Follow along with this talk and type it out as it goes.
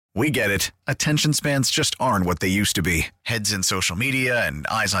We get it. Attention spans just aren't what they used to be. Heads in social media and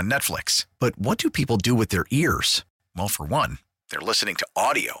eyes on Netflix. But what do people do with their ears? Well, for one, they're listening to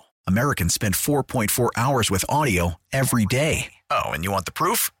audio. Americans spend 4.4 hours with audio every day. Oh, and you want the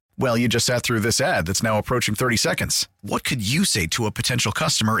proof? Well, you just sat through this ad that's now approaching 30 seconds. What could you say to a potential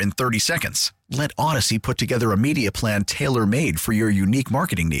customer in 30 seconds? Let Odyssey put together a media plan tailor-made for your unique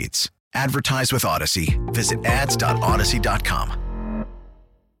marketing needs. Advertise with Odyssey. Visit ads.odyssey.com.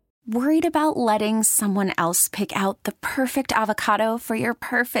 Worried about letting someone else pick out the perfect avocado for your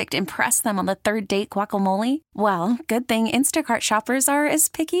perfect impress them on the third date guacamole? Well, good thing Instacart shoppers are as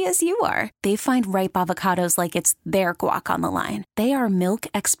picky as you are. They find ripe avocados like it's their guac on the line. They are milk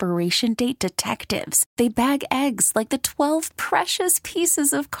expiration date detectives. They bag eggs like the 12 precious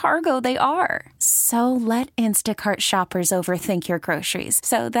pieces of cargo they are. So let Instacart shoppers overthink your groceries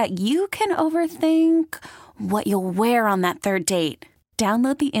so that you can overthink what you'll wear on that third date.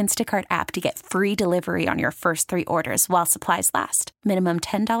 Download the Instacart app to get free delivery on your first 3 orders while supplies last. Minimum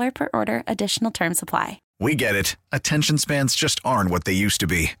 $10 per order. Additional terms apply. We get it. Attention spans just aren't what they used to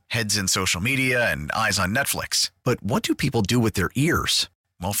be. Heads in social media and eyes on Netflix. But what do people do with their ears?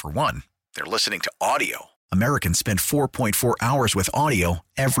 Well, for one, they're listening to audio. Americans spend 4.4 hours with audio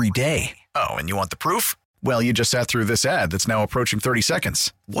every day. Oh, and you want the proof? Well, you just sat through this ad that's now approaching 30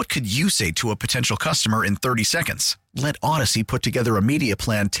 seconds. What could you say to a potential customer in 30 seconds? Let Odyssey put together a media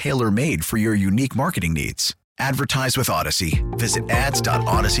plan tailor-made for your unique marketing needs. Advertise with Odyssey. Visit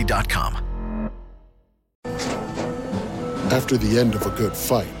ads.odyssey.com. After the end of a good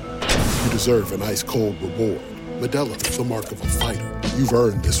fight, you deserve an ice-cold reward. Modelo is the mark of a fighter. You've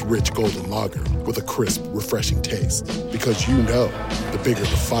earned this rich golden lager with a crisp, refreshing taste. Because you know, the bigger the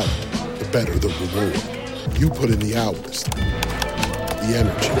fight, the better the reward. You put in the hours, the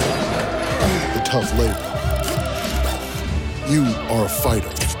energy, the tough labor. You are a fighter,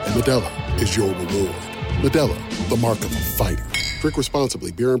 and Modelo is your reward. Modelo, the mark of a fighter. Drink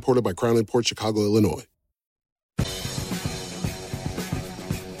responsibly. Beer imported by Crown Imports, Chicago, Illinois.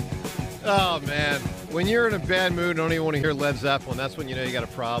 Oh, man. When you're in a bad mood and don't even want to hear Led Zeppelin, that's when you know you got a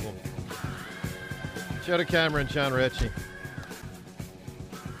problem. Joe DeCamara and John Ritchie.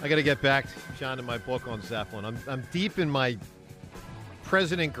 I got to get back, John, to my book on Zeppelin. I'm deep in my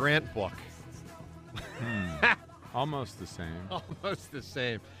President Grant book. Almost the same. Almost the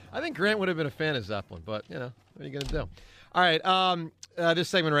same. I think Grant would have been a fan of Zeppelin, but, you know, what are you going to do? All right, this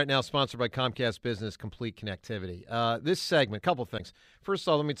segment right now is sponsored by Comcast Business Complete Connectivity. This segment, a couple things. First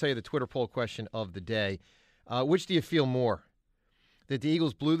of all, let me tell you the Twitter poll question of the day. Which do you feel more? That the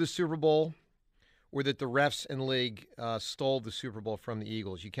Eagles blew the Super Bowl or that the refs and league stole the Super Bowl from the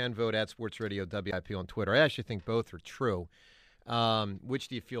Eagles? You can vote at Sports Radio WIP on Twitter. I actually think both are true. Which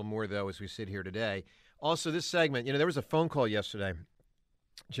do you feel more, though, as we sit here today? Also, this segment, you know, there was a phone call yesterday,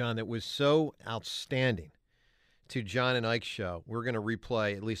 John, that was so outstanding to John and Ike's show. We're going to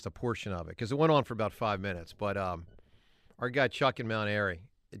replay at least a portion of it because it went on for about 5 minutes. But our guy Chuck in Mount Airy,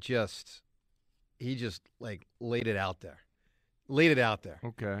 he just like laid it out there.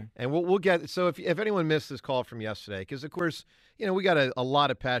 Okay. And we'll get – so if anyone missed this call from yesterday, because, of course, you know, we got a lot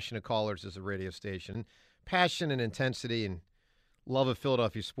of passionate callers as a radio station. Passion and intensity and love of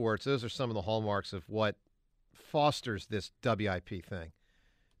Philadelphia sports, those are some of the hallmarks of what fosters this WIP thing.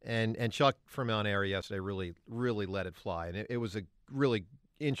 And Chuck from Mount Airy yesterday really, really let it fly. And it was a really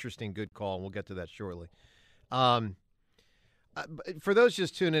interesting, good call, and we'll get to that shortly. For those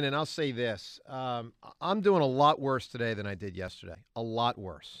just tuning in, I'll say this. I'm doing a lot worse today than I did yesterday. A lot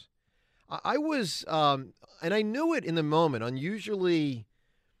worse. I was, and I knew it in the moment, unusually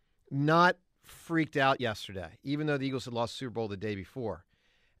not freaked out yesterday, even though the Eagles had lost the Super Bowl the day before.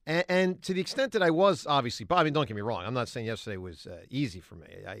 And to the extent that I was, obviously, I mean, don't get me wrong. I'm not saying yesterday was easy for me.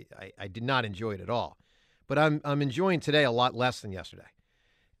 I did not enjoy it at all. But I'm enjoying today a lot less than yesterday.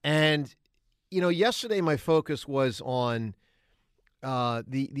 And, you know, yesterday my focus was on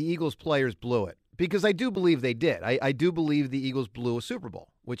the Eagles players blew it. Because I do believe they did. I do believe the Eagles blew a Super Bowl,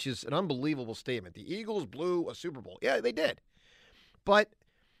 which is an unbelievable statement. The Eagles blew a Super Bowl. Yeah, they did. But,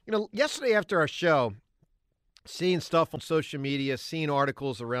 you know, yesterday after our show, seeing stuff on social media, seeing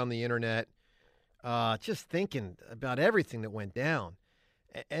articles around the internet, just thinking about everything that went down.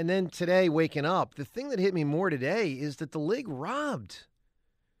 And then today, waking up, the thing that hit me more today is that the league robbed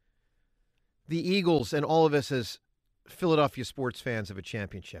the Eagles and all of us as Philadelphia sports fans of a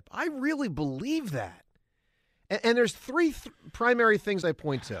championship. I really believe that. And there's three primary things I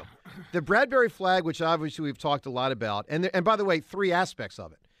point to. The Bradbury flag, which obviously we've talked a lot about. And by the way, three aspects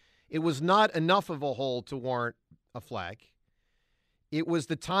of it. It was not enough of a hold to warrant a flag. It was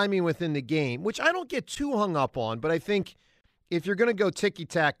the timing within the game, which I don't get too hung up on, but I think if you're going to go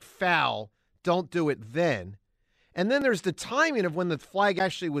ticky-tack foul, don't do it then. And then there's the timing of when the flag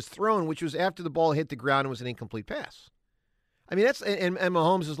actually was thrown, which was after the ball hit the ground and was an incomplete pass. I mean, and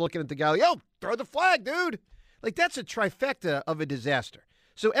Mahomes is looking at the guy, yo, throw the flag, dude. Like, that's a trifecta of a disaster.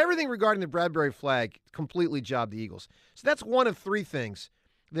 So everything regarding the Bradbury flag completely jobbed the Eagles. So that's one of three things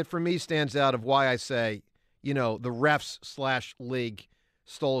that for me stands out of why I say, the refs/league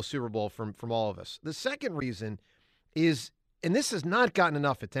stole a Super Bowl from all of us. The second reason is, and this has not gotten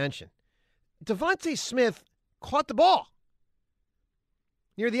enough attention, Devontae Smith caught the ball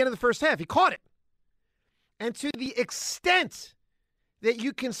near the end of the first half. He caught it. And to the extent that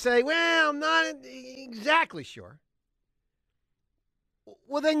you can say, well, I'm not exactly sure,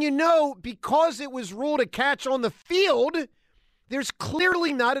 well, then because it was ruled a catch on the field, there's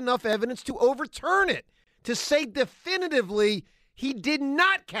clearly not enough evidence to overturn it, to say definitively he did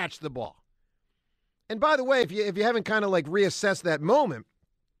not catch the ball. And by the way, if you haven't kind of like reassessed that moment,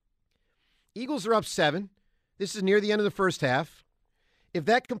 Eagles are up 7. This is near the end of the first half. If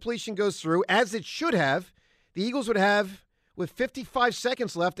that completion goes through, as it should have, the Eagles would have, with 55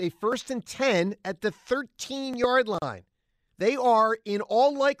 seconds left, a 1st and 10 at the 13-yard line. They are, in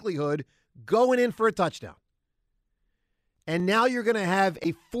all likelihood, going in for a touchdown. And now you're going to have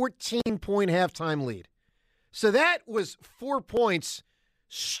a 14-point halftime lead. So that was 4 points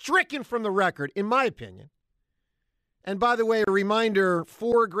stricken from the record, in my opinion. And by the way, a reminder,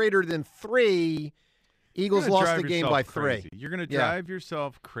 4 greater than 3, Eagles lost the game by 3. You're going to drive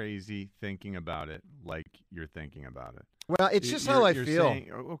yourself crazy thinking about it like you're thinking about it. Well, it's just how I feel.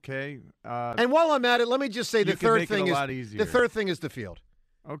 Saying, okay. And while I'm at it, let me just say the third thing is the field.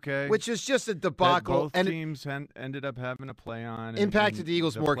 Okay. Which is just a debacle. Both teams ended up having to play on. Impacted the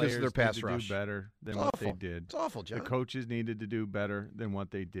Eagles more because of their pass rush. Do better than what they did. It's awful, John. The coaches needed to do better than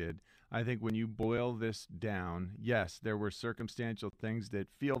what they did. I think when you boil this down, yes, there were circumstantial things that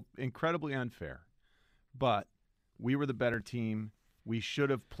feel incredibly unfair. But we were the better team. We should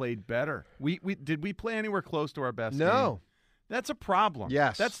have played better. Did we play anywhere close to our best game? No. That's a problem.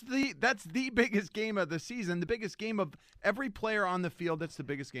 Yes. That's the biggest game of the season, the biggest game of every player on the field. That's the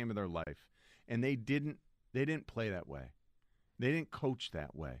biggest game of their life. And they didn't play that way. They didn't coach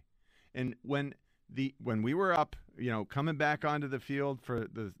that way. And when we were up, coming back onto the field for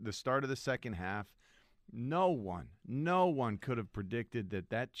the start of the second half, no one could have predicted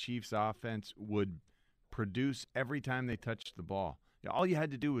that Chiefs offense would produce every time they touched the ball. All you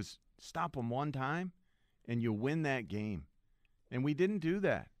had to do was stop them one time, and you win that game. And we didn't do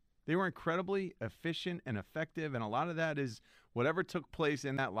that. They were incredibly efficient and effective, and a lot of that is whatever took place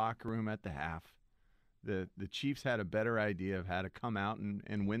in that locker room at the half. The Chiefs had a better idea of how to come out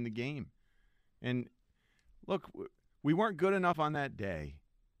and win the game. And, look, we weren't good enough on that day,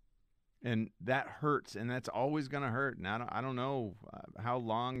 and that hurts, and that's always going to hurt. And I don't know how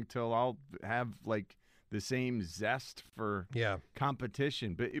long till I'll have, the same zest for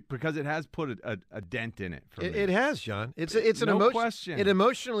competition, but because it has put a dent in it. For me. It has, John. It's an no emotion. Question. It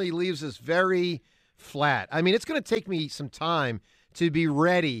emotionally leaves us very flat. I mean, it's going to take me some time to be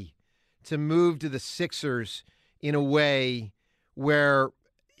ready to move to the Sixers in a way where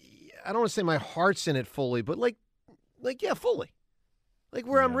I don't want to say my heart's in it fully, but fully.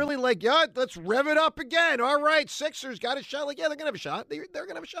 Where I'm really let's rev it up again. All right, Sixers got a shot. They're going to have a shot. They're going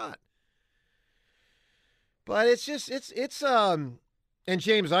to have a shot. But it's and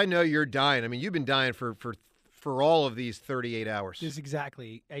James, I know you're dying. I mean, you've been dying for all of these 38 hours. Just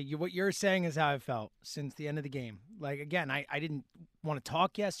exactly. What you're saying is how I felt since the end of the game. Again, I didn't want to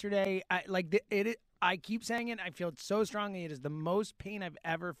talk yesterday. I keep saying it. I feel it so strongly. It is the most pain I've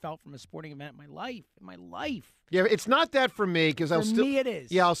ever felt from a sporting event in my life. Yeah, it's not that for me because For me, it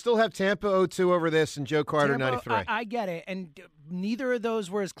is. Yeah, I'll still have Tampa 0-2 over this and Joe Carter 93. I get it, and neither of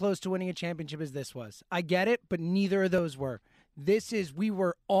those were as close to winning a championship as this was. I get it, but neither of those were. We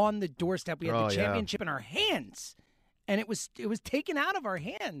were on the doorstep. We had the championship in our hands, and it was taken out of our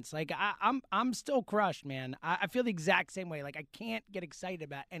hands. I'm still crushed, man. I feel the exact same way. I can't get excited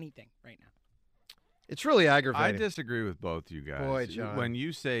about anything right now. It's really aggravating. I disagree with both you guys. Boy, John. When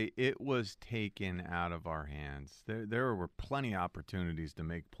you say it was taken out of our hands, there were plenty of opportunities to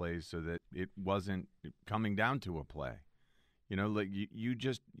make plays so that it wasn't coming down to a play. You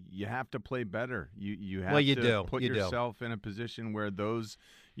have to play better. You have to put yourself in a position where those,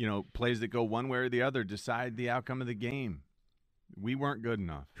 plays that go one way or the other decide the outcome of the game. We weren't good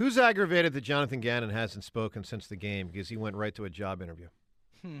enough. Who's aggravated that Jonathan Gannon hasn't spoken since the game because he went right to a job interview?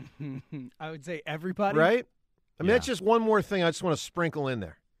 I would say everybody. Right? I mean, that's just one more thing I just want to sprinkle in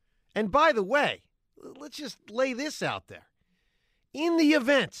there. And by the way, let's just lay this out there. In the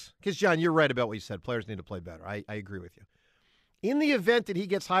event, because, John, you're right about what you said. Players need to play better. I agree with you. In the event that he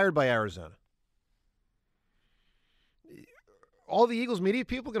gets hired by Arizona, all the Eagles media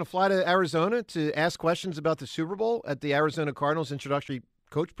people going to fly to Arizona to ask questions about the Super Bowl at the Arizona Cardinals introductory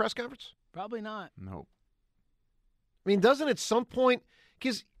coach press conference? Probably not. Nope. I mean, doesn't at some point,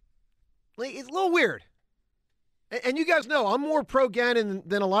 because it's a little weird. And you guys know I'm more pro Gannon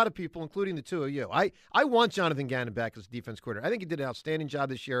than a lot of people, including the two of you. I want Jonathan Gannon back as defense coordinator. I think he did an outstanding job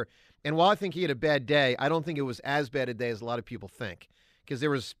this year. And while I think he had a bad day, I don't think it was as bad a day as a lot of people think, because there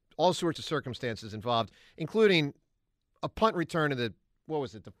was all sorts of circumstances involved, including a punt return to the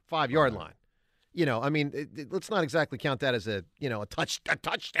 5-yard line. You know, I mean, let's not exactly count that as a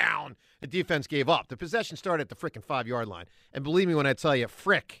touchdown the defense gave up. The possession started at the frickin' 5-yard line. And believe me when I tell you,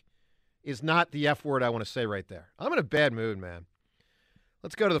 frick is not the F word I want to say right there. I'm in a bad mood, man.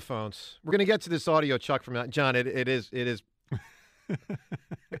 Let's go to the phones. We're going to get to this audio, Chuck, from John. It is. It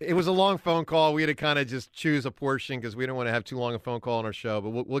was a long phone call. We had to kind of just choose a portion because we don't want to have too long a phone call on our show,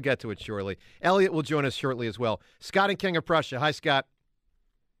 but we'll get to it shortly. Elliot will join us shortly as well. Scott and King of Prussia. Hi, Scott.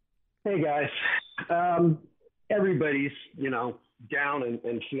 Hey, guys. Everybody's, down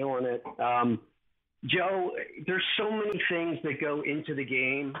and feeling it. Joe, there's so many things that go into the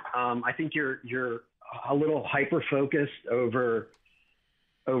game. I think you're a little hyper-focused over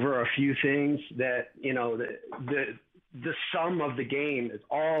a few things that, the sum of the game is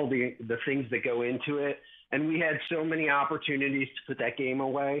all the things that go into it. And we had so many opportunities to put that game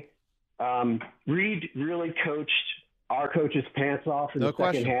away. Reed really coached our coach's pants off in the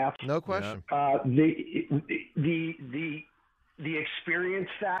second half. No question. The experience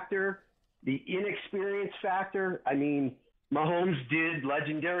factor, the inexperience factor. I mean, Mahomes did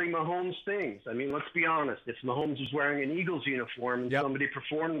legendary Mahomes things. I mean, let's be honest. If Mahomes was wearing an Eagles uniform and somebody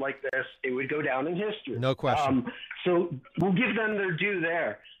performed like this, it would go down in history. No question. So we'll give them their due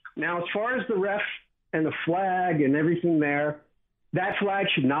there. Now, as far as the ref and the flag and everything there, that flag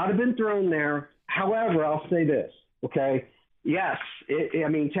should not have been thrown there. However, I'll say this, okay? Yes,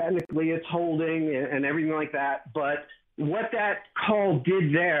 technically it's holding and everything like that, but what that call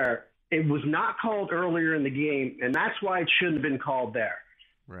did there, it was not called earlier in the game, and that's why it shouldn't have been called there.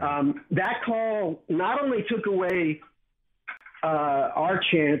 Right. That call not only took away our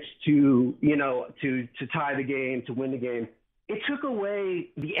chance to tie the game, to win the game, it took away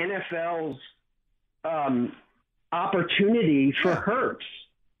the NFL's opportunity for Hurts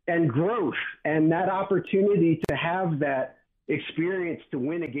and growth, and that opportunity to have that experience to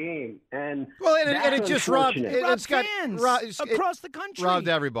win a game. And it just robbed fans across the country.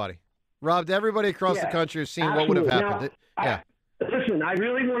 Robbed everybody across the country who's seen what would have happened. Listen, I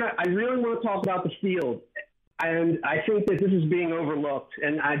really want to talk about the field, and I think that this is being overlooked.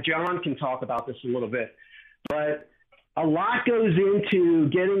 And John can talk about this a little bit, but a lot goes into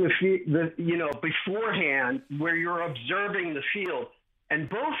getting the beforehand where you're observing the field. And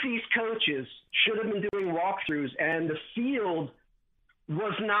both these coaches should have been doing walkthroughs, and the field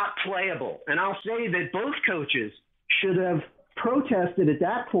was not playable. And I'll say that both coaches should have protested at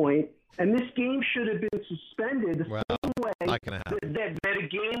that point, and this game should have been suspended the same way that a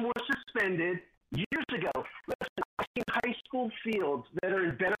game was suspended years ago. Listen, I've seen high school fields that are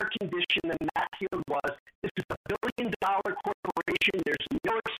in better condition than that field was. This is a billion-dollar corporation. There's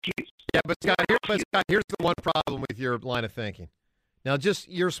no excuse. Yeah, but Scott, here's the one problem with your line of thinking. Now,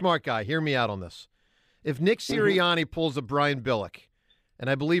 you're a smart guy. Hear me out on this. If Nick Sirianni pulls a Brian Billick, and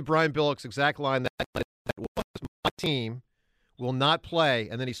I believe Brian Billick's exact line that was, my team will not play,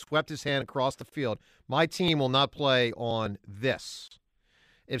 and then he swept his hand across the field, my team will not play on this.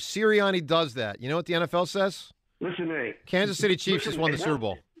 If Sirianni does that, you know what the NFL says? Listen to me. Kansas City Chiefs just won the Super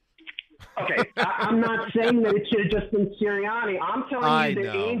Bowl. Okay, I'm not saying that it should have just been Sirianni. I'm telling you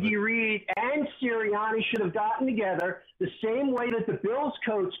that Andy Reid and Sirianni should have gotten together the same way that the Bills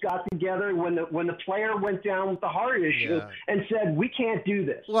coach got together when the player went down with the heart issue and said, "We can't do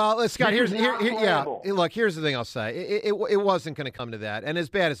this." Well, Scott, here's the thing I'll say. It wasn't going to come to that, and as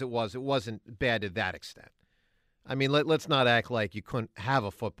bad as it wasn't bad to that extent. I mean, let's not act like you couldn't have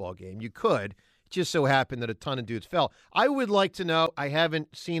a football game. You could. Just so happened that a ton of dudes fell. I would like to know, I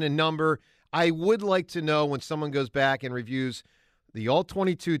haven't seen a number, I would like to know when someone goes back and reviews the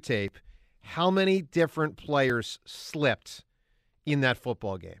All-22 tape, how many different players slipped in that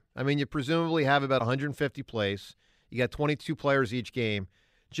football game. I mean, you presumably have about 150 plays. You got 22 players each game.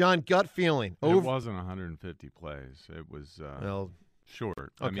 John, gut feeling. It wasn't 150 plays. It was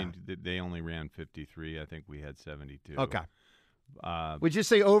short. Okay. I mean, they only ran 53. I think we had 72. Okay. Would you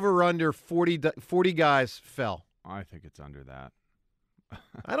say over or under 40 guys fell? I think it's under that.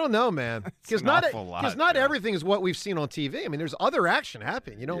 I don't know, man. Because not everything is what we've seen on TV. I mean, there's other action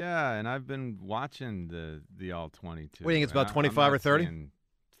happening. Yeah, and I've been watching the all 22. What do you think? It's about 25 or 30?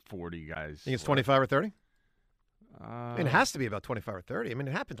 40 guys. Think it's 25 or 30? I mean, it has to be about 25 or 30. I mean,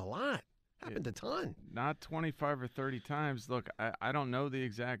 it happened a lot. Happened a ton. Not 25 or 30 times. Look, I don't know the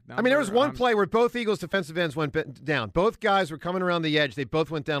exact number. I mean, there was one play where both Eagles defensive ends went down. Both guys were coming around the edge. They both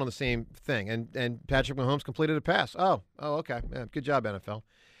went down on the same thing, and Patrick Mahomes completed a pass. Oh, okay. Yeah, good job, NFL.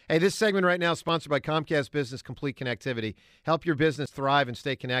 Hey, this segment right now is sponsored by Comcast Business Complete Connectivity. Help your business thrive and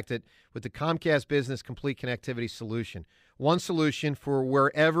stay connected with the Comcast Business Complete Connectivity solution. One solution for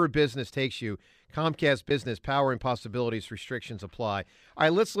wherever business takes you. Comcast Business, power and possibilities, restrictions apply. All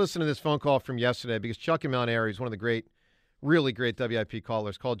right, let's listen to this phone call from yesterday because Chuck in Mount Airy is one of the really great WIP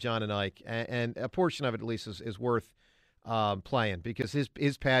callers, called John and Ike, and a portion of it at least is worth playing because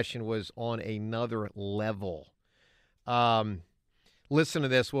his passion was on another level. Listen to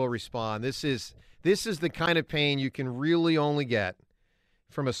this, we'll respond. This is the kind of pain you can really only get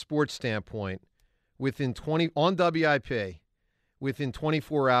from a sports standpoint on WIP. Within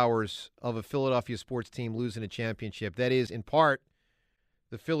 24 hours of a Philadelphia sports team losing a championship. That is, in part,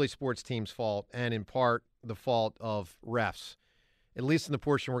 the Philly sports team's fault and in part the fault of refs. At least in the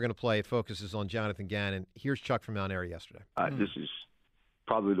portion we're going to play, it focuses on Jonathan Gannon. Here's Chuck from Mount Airy yesterday. This is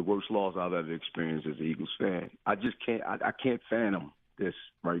probably the worst loss I've ever experienced as an Eagles fan. I just can't – I can't fathom this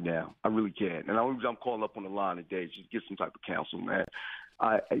right now. I really can't. And the only reason I'm calling up on the line today is just get some type of counsel, man.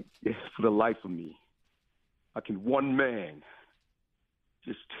 For the life of me, I can one man –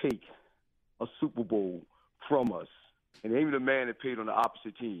 just take a Super Bowl from us. And even the man that played on the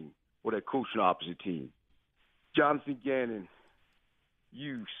opposite team or that coached on the opposite team. Jonathan Gannon,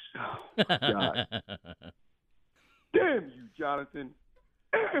 oh, God. Damn you, Jonathan.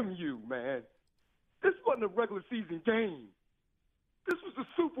 Damn you, man. This wasn't a regular season game. This was the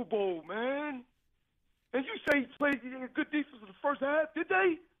Super Bowl, man. And you say he played good defense in the first half, did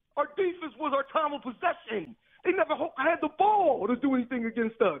they? Our defense was our time of possession. They never had the ball to do anything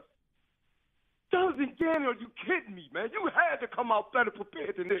against us. Jonathan Gannon, are you kidding me, man? You had to come out better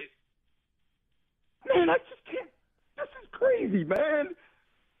prepared than this. Man, I just can't. This is crazy, man.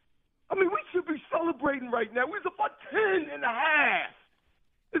 I mean, we should be celebrating right now. We're about 10 and a half.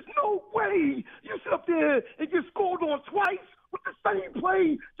 There's no way you sit up there and get scored on twice with the same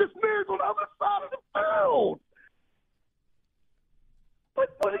play, just mirrored on the other side of the field. But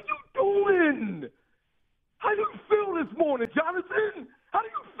what are you doing? How do you feel this morning, Jonathan? How do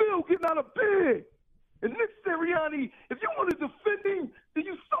you feel getting out of bed? And Nick Sirianni, if you want to defend him, then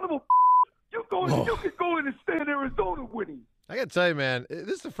you son of a you can go in and stay in Arizona with him. I got to tell you, man, this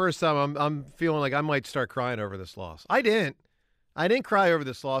is the first time I'm feeling like I might start crying over this loss. I didn't cry over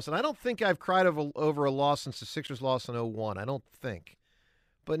this loss, and I don't think I've cried over a loss since the Sixers lost in 2001. I don't think.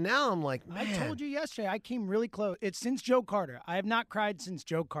 But now I'm like, man. I told you yesterday, I came really close. It's since Joe Carter. I have not cried since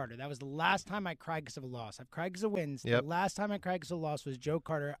Joe Carter. That was the last time I cried because of a loss. I've cried because of wins. Yep. The last time I cried because of a loss was Joe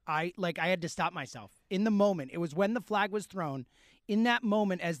Carter. I had to stop myself in the moment. It was when the flag was thrown. In that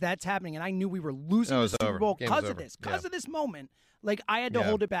moment, as that's happening, and I knew we were losing the Super Bowl because of this. Because of this moment, like I had to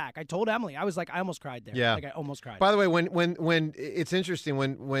hold it back. I told Emily, I was like, I almost cried there. Yeah. Like I almost cried. By the way, when it's interesting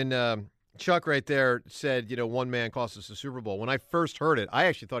when Chuck right there said, one man cost us the Super Bowl. When I first heard it, I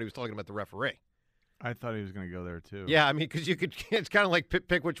actually thought he was talking about the referee. I thought he was going to go there too. Yeah, I mean, because it's kind of like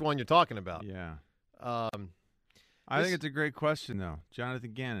pick which one you're talking about. Yeah. I think it's a great question, though.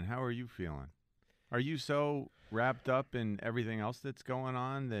 Jonathan Gannon, how are you feeling? Are you so wrapped up in everything else that's going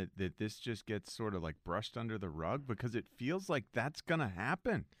on that this just gets sort of like brushed under the rug? Because it feels like that's going to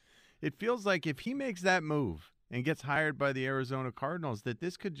happen. It feels like if he makes that move and gets hired by the Arizona Cardinals, that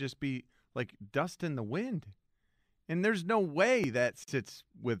this could just be like dust in the wind. And there's no way that sits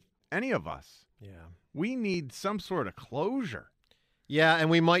with any of us. Yeah. We need some sort of closure. Yeah, and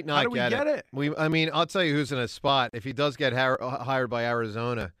we might not How do we get it. I mean, I'll tell you who's in a spot. If he does get hired by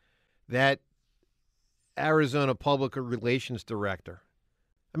Arizona, that Arizona Public Relations Director.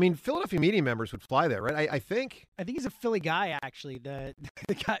 I mean, Philadelphia media members would fly there, right? I think. I think he's a Philly guy, actually. The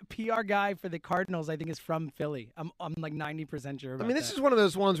guy, PR guy for the Cardinals, I think, is from Philly. I'm like 90% sure about that. I mean, this is one of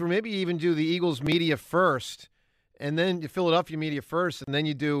those ones where maybe you even do the Eagles media first, and then Philadelphia media first, and then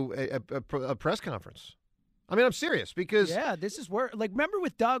you do a press conference. I mean, I'm serious because this is where, like, remember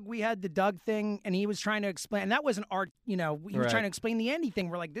with Doug, we had the Doug thing, and he was trying to explain, and that wasn't our, he was trying to explain the Andy thing.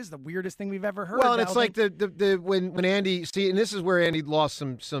 We're like, this is the weirdest thing we've ever heard. Well, and it's like when Andy, and this is where Andy lost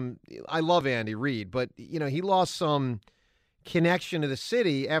some. I love Andy Reid, but he lost some connection to the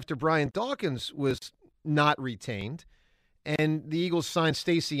city after Brian Dawkins was not retained, and the Eagles signed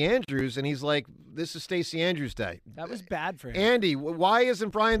Stacey Andrews, and he's like, this is Stacey Andrews' day. That was bad for him. Andy, why isn't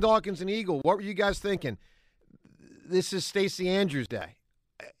Brian Dawkins an Eagle? What were you guys thinking? This is Stacey Andrews' day.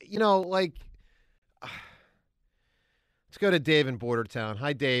 Let's go to Dave in Bordertown.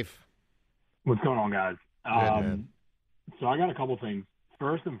 Hi, Dave. What's going on, guys? Good, man. So I got a couple things.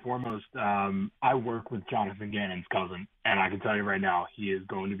 First and foremost, I work with Jonathan Gannon's cousin, and I can tell you right now, he is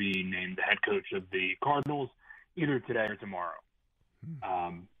going to be named the head coach of the Cardinals either today or tomorrow.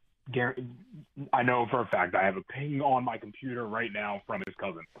 I know for a fact I have a ping on my computer right now from his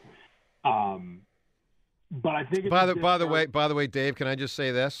cousin. But I think by the way, Dave, can I just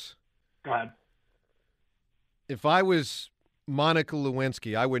say this? Go ahead. If I was Monica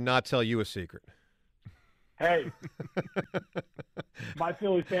Lewinsky, I would not tell you a secret. Hey, my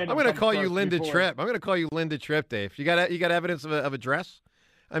Philly fan. I'm going to call you Linda Tripp. I'm going to call you Linda Tripp, Dave. You got evidence of a dress?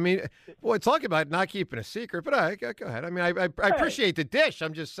 I mean, boy, talk about not keeping a secret. But go ahead. I mean, I appreciate the dish.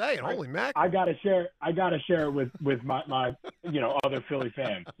 I'm just saying. Holy mac! I got to share it with my other Philly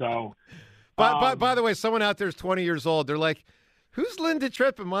fans. So, by the way, someone out there is 20 years old. They're like, "Who's Linda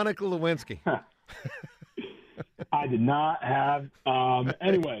Tripp and Monica Lewinsky?" I did not have.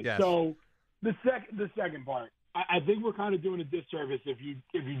 Anyway, yes. So the second part, I think we're kind of doing a disservice if you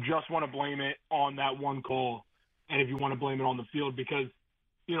just want to blame it on that one call, and if you want to blame it on the field, because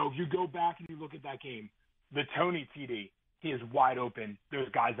if you go back and you look at that game, the Tony TD, he is wide open. There's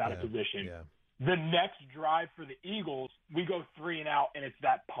guys out of position. Yeah. The next drive for the Eagles, we go 3 and out, and it's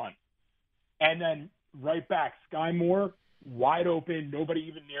that punt, and then right back, Sky Moore wide open, nobody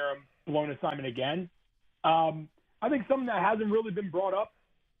even near him, blown assignment again. I think something that hasn't really been brought up,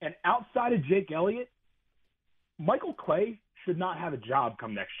 and outside of Jake Elliott, Michael Clay should not have a job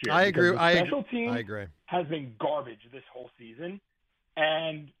come next year. I agree. The special team I agree. has been garbage this whole season,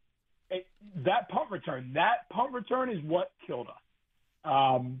 and that punt return is what killed us.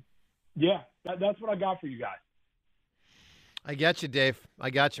 That's what I got for you guys. I got you, Dave.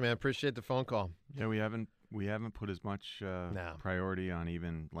 I got you, man. Appreciate the phone call. Yeah, we haven't put as much priority on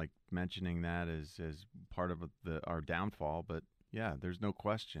even like mentioning that as part of our downfall. But yeah, there's no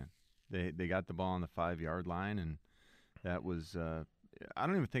question they got the ball on the 5-yard line, and that was I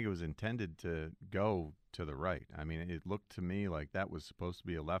don't even think it was intended to go to the right. I mean, it looked to me like that was supposed to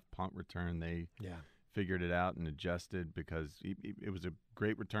be a left punt return. They figured it out and adjusted because it was a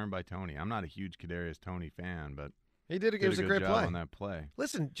great return by Tony. I'm not a huge Kadarius Toney fan, but he did. It was a great job play on that play.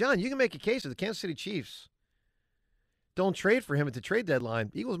 Listen, John, you can make a case that the Kansas City Chiefs don't trade for him at the trade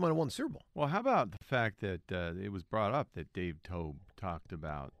deadline. Eagles might have won the Super Bowl. Well, how about the fact that it was brought up that Dave Toub talked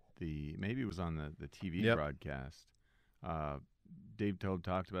about maybe it was on the TV broadcast. Dave Toub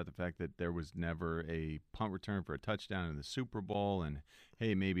talked about the fact that there was never a punt return for a touchdown in the Super Bowl, and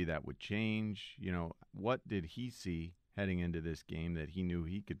hey, maybe that would change. What did he see heading into this game that he knew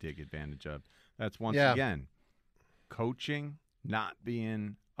he could take advantage of? That's once again coaching not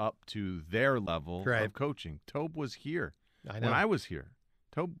being up to their level of coaching. Toub was here when I was here.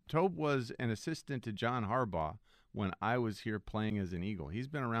 Toub was an assistant to John Harbaugh when I was here playing as an Eagle. He's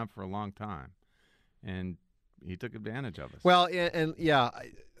been around for a long time, and he took advantage of us. Well,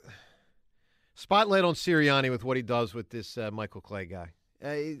 spotlight on Sirianni with what he does with this Michael Clay guy.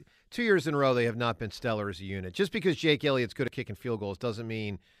 2 years in a row, they have not been stellar as a unit. Just because Jake Elliott's good at kicking field goals doesn't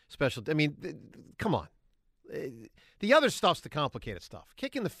mean special. I mean, come on. The other stuff's the complicated stuff.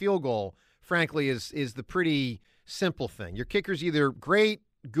 Kicking the field goal, frankly, is the pretty simple thing. Your kicker's either great,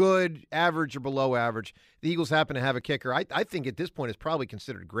 good, average, or below average. The Eagles happen to have a kicker. I think at this point is probably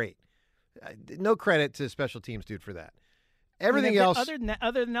considered great. No credit to special teams dude for that. Everything else,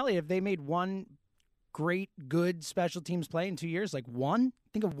 other than Elliott, have they made one great, good special teams play in 2 years? Like one?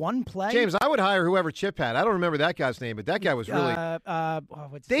 Think of one play. James, I would hire whoever Chip had. I don't remember that guy's name, but that guy was really.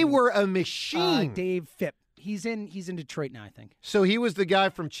 They were a machine. Dave Phipp. He's in Detroit now, I think. So he was the guy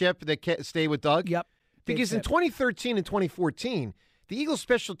from Chip that stayed with Doug? Yep. Because in 2013 and 2014, the Eagles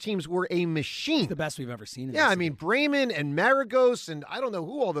special teams were a machine. It's the best we've ever seen. I mean, Brayman and Maragos, and I don't know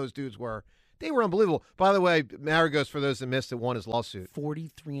who all those dudes were. They were unbelievable. By the way, Maragos, for those that missed it, won his lawsuit.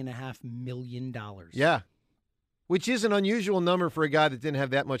 $43.5 million. Yeah. Which is an unusual number for a guy that didn't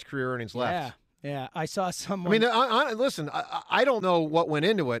have that much career earnings left. Yeah. I saw someone. I mean, listen, I don't know what went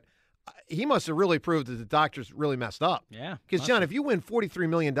into it. He must have really proved that the doctors really messed up. Yeah. Because, John, if you win $43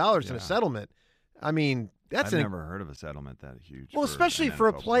 million in a settlement, I mean, I've never heard of a settlement that huge. Well, especially for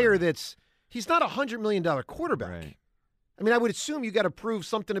a player he's not a $100 million quarterback. Right. I mean, I would assume you got to prove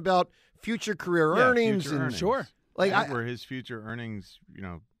something about future career earnings. Future earnings. Sure. Were his future earnings,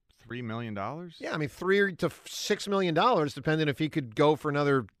 $3 million? Yeah, I mean, $3 to $6 million, depending if he could go for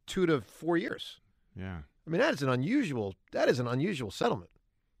another 2 to 4 years. Yeah. I mean, that is an unusual settlement.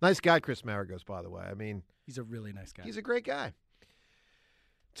 Nice guy, Chris Maragos, by the way. I mean, he's a really nice guy. He's a great guy.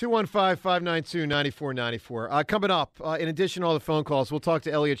 215-592-9494. Coming up, in addition to all the phone calls, we'll talk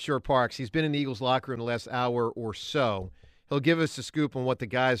to Elliot Shore-Parks. He's been in the Eagles locker room the last hour or so. He'll give us a scoop on what the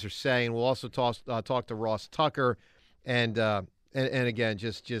guys are saying. We'll also talk to Ross Tucker and again,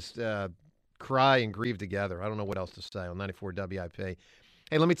 just cry and grieve together. I don't know what else to say on 94 WIP. Hey,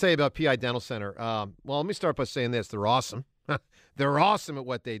 let me tell you about PI Dental Center. Well, let me start by saying this. They're awesome. They're awesome at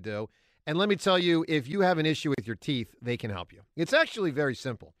what they do. And let me tell you, if you have an issue with your teeth, they can help you. It's actually very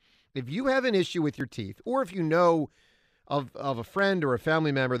simple. If you have an issue with your teeth, or if you know of a friend or a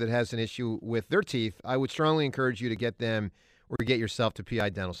family member that has an issue with their teeth, I would strongly encourage you to get them or get yourself to PI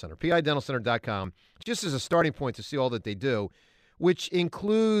Dental Center. PIDentalCenter.com, just as a starting point to see all that they do, which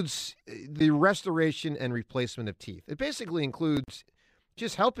includes the restoration and replacement of teeth. It basically includes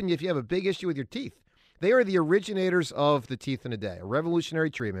just helping you if you have a big issue with your teeth. They are the originators of the Teeth in a Day, a revolutionary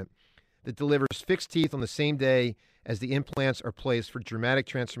treatment that delivers fixed teeth on the same day as the implants are placed for dramatic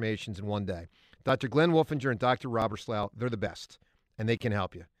transformations in one day. Dr. Glenn Wolfinger and Dr. Robert Slough, they're the best, and they can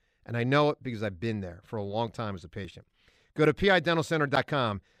help you. And I know it because I've been there for a long time as a patient. Go to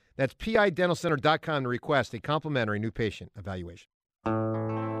PIDentalCenter.com. That's PIDentalCenter.com to request a complimentary new patient evaluation.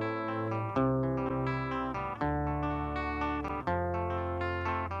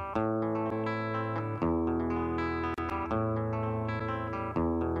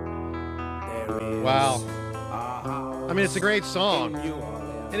 Wow. I mean, it's a great song.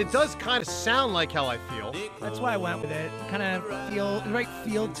 And it does kind of sound like how I feel. That's why I went with it. Kind of right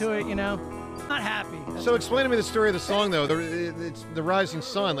feel to it, you know? Not happy. So explain to me the story of the song, though. It's the rising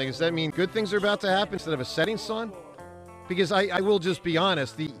sun. Like, does that mean good things are about to happen instead of a setting sun? Because I will just be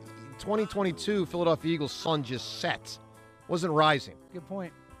honest. The 2022 Philadelphia Eagles sun just set. Wasn't rising. Good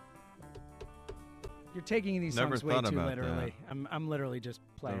point. You're taking these songs way too literally. I'm literally just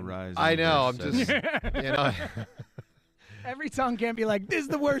playing. I know. I'm just, Every song can't be like, this is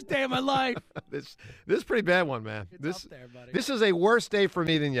the worst day of my life. This is a pretty bad one, man. It's up there, buddy. This is a worse day for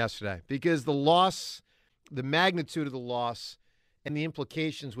me than yesterday because the loss, the magnitude of the loss, and the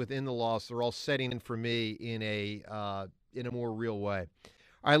implications within the loss are all setting in for me in a more real way.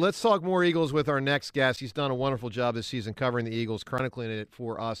 All right, let's talk more Eagles with our next guest. He's done a wonderful job this season covering the Eagles, chronicling it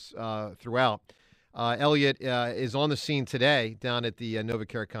for us throughout. Elliot is on the scene today down at the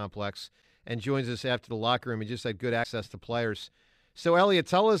NovaCare Complex and joins us after the locker room. He just had good access to players. So, Elliot,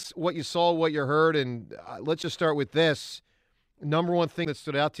 tell us what you saw, what you heard, and let's just start with this. Number one thing that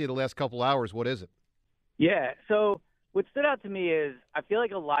stood out to you the last couple hours, what is it? Yeah, so what stood out to me is I feel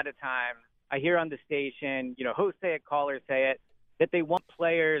like a lot of times I hear on the station, hosts say it, callers say it, that they want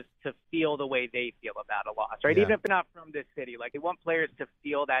players to feel the way they feel about a loss, right? Yeah. Even if they're not from this city. Like, they want players to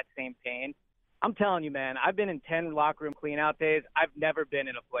feel that same pain. I'm telling you, man, I've been in 10 locker room clean-out days. I've never been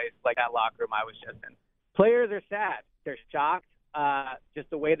in a place like that locker room I was just in. Players are sad. They're shocked. Just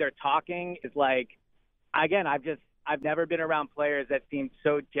the way they're talking is like, again, I've never been around players that seem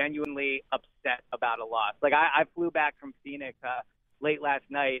so genuinely upset about a loss. Like, I flew back from Phoenix late last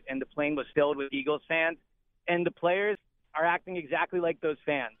night, and the plane was filled with Eagles fans, and the players are acting exactly like those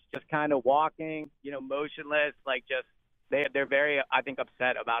fans, just kind of walking, motionless, like just they're very, I think,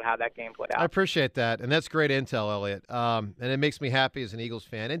 upset about how that game played out. I appreciate that, and that's great intel, Elliot. And it makes me happy as an Eagles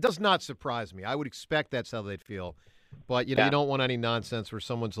fan. It does not surprise me. I would expect that's how they'd feel. But, you don't want any nonsense where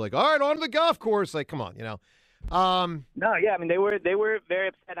someone's like, all right, on to the golf course. Like, come on, No, yeah, I mean, they were very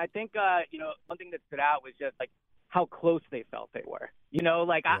upset. I think, one thing that stood out was just, like, how close they felt they were. Yeah.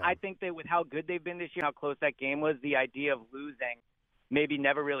 I think that with how good they've been this year, how close that game was, the idea of losing maybe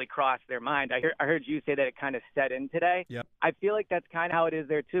never really crossed their mind. I heard you say that it kind of set in today. Yep. I feel like that's kind of how it is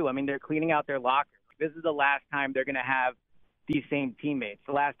there, too. I mean, they're cleaning out their lockers. This is the last time they're going to have these same teammates,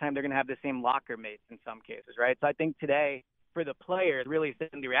 the last time they're going to have the same locker mates in some cases, right? So I think today, for the players, really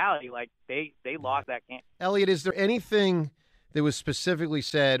setting the reality, like, they lost that game. Elliot, is there anything that was specifically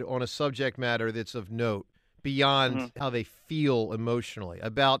said on a subject matter that's of note beyond how they feel emotionally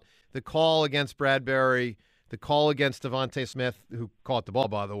about the call against Bradbury, the call against Devontae Smith, who caught the ball,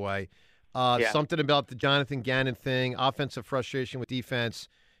 by the way, something about the Jonathan Gannon thing, offensive frustration with defense,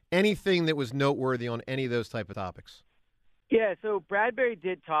 anything that was noteworthy on any of those type of topics? Yeah, so Bradbury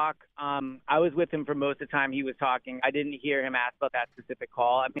did talk. I was with him for most of the time he was talking. I didn't hear him ask about that specific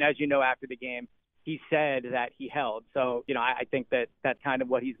call. I mean, as you know, after the game, he said that he held. So, I think that that's kind of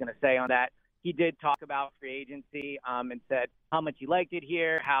what he's going to say on that. He did talk about free agency and said how much he liked it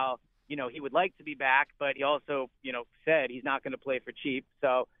here, how he would like to be back, but he also, said he's not going to play for cheap.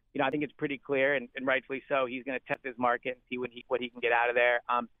 So, I think it's pretty clear, and rightfully so, he's going to test his market and see what he can get out of there.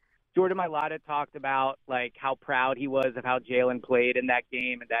 Jordan Mailata talked about like how proud he was of how Jalen played in that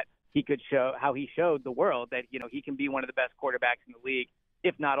game and that he could show how he showed the world that, he can be one of the best quarterbacks in the league,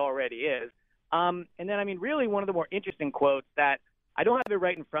 if not already is. And then, I mean, really one of the more interesting quotes that I don't have it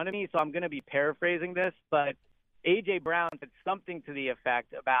right in front of me, so I'm going to be paraphrasing this, but A.J. Brown said something to the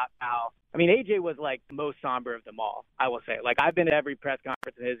effect about how, I mean, A.J. was like the most somber of them all, I will say. Like, I've been at every press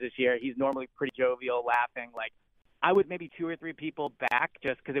conference of his this year. He's normally pretty jovial, laughing. Like, I was maybe 2 or 3 people back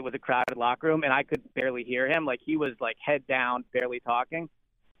just because it was a crowded locker room, and I could barely hear him. Like, he was, like, head down, barely talking.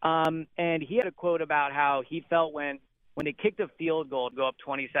 And he had a quote about how he felt when they kicked a field goal to go up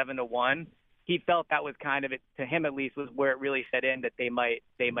 27-1, he felt that was kind of, to him at least, was where it really set in that they might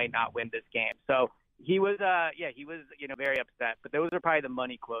not win this game. So he was, very upset. But those are probably the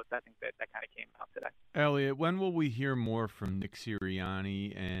money quotes I think that kind of came out today. Elliot, when will we hear more from Nick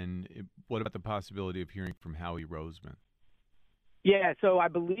Sirianni, and what about the possibility of hearing from Howie Roseman? Yeah, so I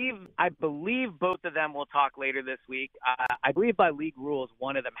believe both of them will talk later this week. I believe by league rules,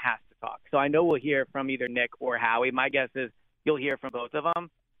 one of them has to talk. So I know we'll hear from either Nick or Howie. My guess is you'll hear from both of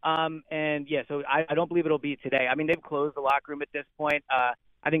them. So I don't believe it'll be today. I mean, they've closed the locker room at this point.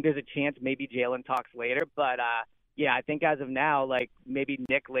 I think there's a chance maybe Jalen talks later. But, I think as of now, like maybe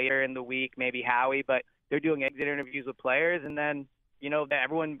Nick later in the week, maybe Howie. But they're doing exit interviews with players. And then,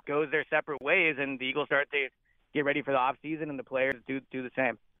 everyone goes their separate ways, and the Eagles start to get ready for the offseason, and the players do the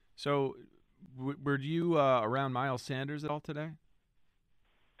same. So were you around Miles Sanders at all today?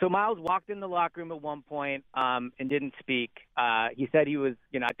 So Miles walked in the locker room at one point and didn't speak. He said he was,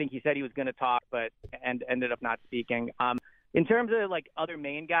 I think he said he was going to talk, but ended up not speaking. In terms of like other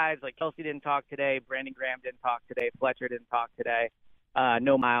main guys, like Kelsey didn't talk today, Brandon Graham didn't talk today, Fletcher didn't talk today.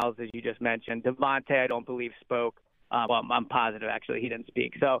 No Miles, as you just mentioned. Devontae, I don't believe spoke. Well, I'm positive actually he didn't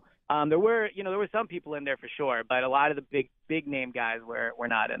speak. So there were some people in there for sure, but a lot of the big name guys were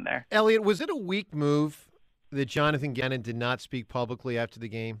not in there. Elliot, was it a weak move that Jonathan Gannon did not speak publicly after the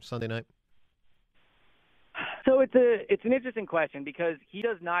game Sunday night? So it's an interesting question because he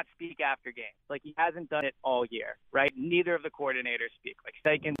does not speak after games. Like, he hasn't done it all year, right? Neither of the coordinators speak. Like,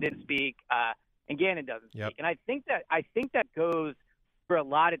 Steichen didn't speak, and Gannon doesn't speak. And I think that goes for a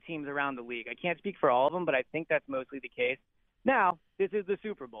lot of teams around the league. I can't speak for all of them, but I think that's mostly the case. Now, this is the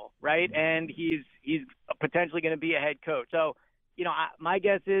Super Bowl, right? And he's potentially going to be a head coach. So, my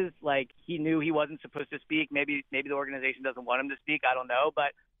guess is, like, he knew he wasn't supposed to speak. Maybe the organization doesn't want him to speak. I don't know.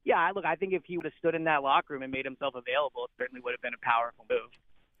 But, yeah, look, I think if he would have stood in that locker room and made himself available, it certainly would have been a powerful move.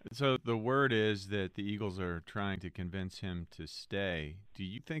 So the word is that the Eagles are trying to convince him to stay. Do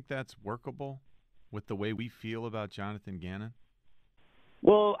you think that's workable with the way we feel about Jonathan Gannon?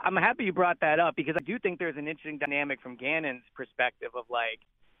 Well, I'm happy you brought that up because I do think there's an interesting dynamic from Gannon's perspective of, like,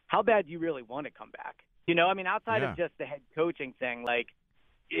 how bad do you really want to come back? Outside of just the head coaching thing, like,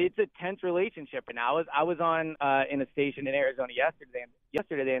 it's a tense relationship. And I was on in a station in Arizona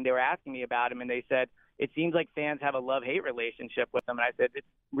yesterday, and they were asking me about him, and they said it seems like fans have a love-hate relationship with him. And I said it's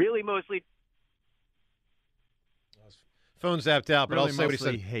really mostly. Phone zapped out, but really I'll say what he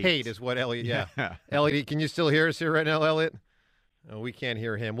said. Hate is what Elliot. Yeah. Elliot, can you still hear us here right now, Elliot? No, we can't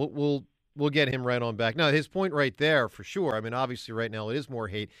hear him. We'll get him right on back. No, his point right there for sure. I mean, obviously, right now it is more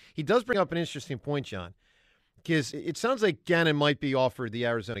hate. He does bring up an interesting point, John, because it sounds like Gannon might be offered the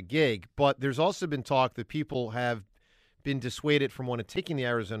Arizona gig, but there's also been talk that people have been dissuaded from wanting to taking the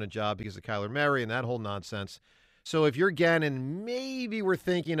Arizona job because of Kyler Murray and that whole nonsense. So if you're Gannon, maybe we're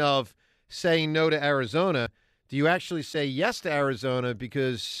thinking of saying no to Arizona. Do you actually say yes to Arizona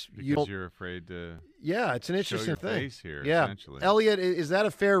because you're afraid to? Yeah, it's an interesting show your thing. Face here, yeah, essentially. Elliot, is that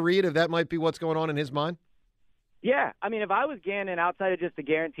a fair read? If that might be what's going on in his mind? Yeah, I mean, if I was Gannon outside of just the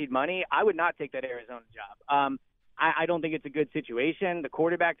guaranteed money, I would not take that Arizona job. I don't think it's a good situation. The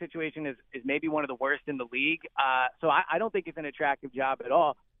quarterback situation is maybe one of the worst in the league. So I don't think it's an attractive job at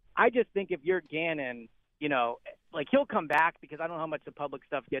all. I just think if you're Gannon, he'll come back because I don't know how much the public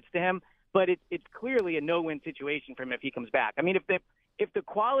stuff gets to him. But it's clearly a no-win situation for him if he comes back. I mean, if the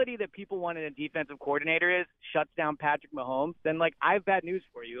quality that people want in a defensive coordinator shuts down Patrick Mahomes, then, like, I have bad news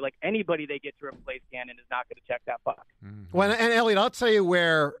for you. Like, anybody they get to replace Gannon is not going to check that box. Mm-hmm. Well, and Elliot, I'll tell you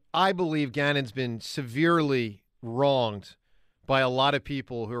where I believe Gannon's been severely wronged by a lot of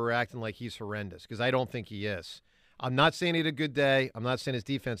people who are acting like he's horrendous, because I don't think he is. I'm not saying he had a good day. I'm not saying his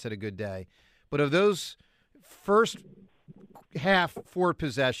defense had a good day. But of those first half 4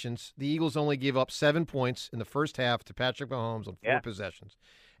 possessions, the Eagles only gave up 7 points in the first half to Patrick Mahomes on 4 possessions.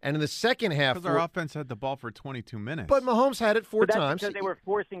 And in the second half, because our offense had the ball for 22 minutes. But Mahomes had it 4 times. Because they were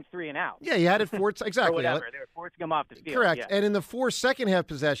forcing 3 and out. Yeah, he had it 4 times. Exactly. Or whatever. They were forcing him off the field. Correct. Yeah. And in the 4 second half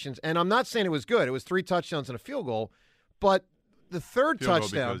possessions, and I'm not saying it was good. It was 3 touchdowns and a field goal. But third Field goal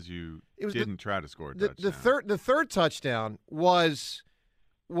touchdown because you didn't try to score a touchdown. The third touchdown was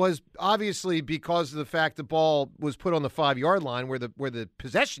obviously because of the fact the ball was put on the 5-yard line where the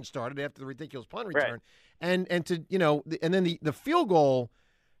possession started after the ridiculous punt return, and then the field goal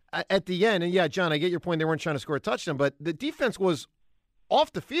at the end. And yeah, John, I get your point. They weren't trying to score a touchdown, but the defense was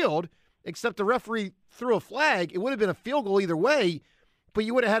off the field, except the referee threw a flag. It would have been a field goal either way, but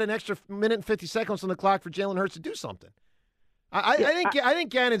you would have had an extra minute and 50 seconds on the clock for Jalen Hurts to do something. I think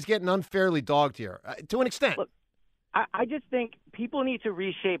Gannon's getting unfairly dogged here to an extent. Look, I just think people need to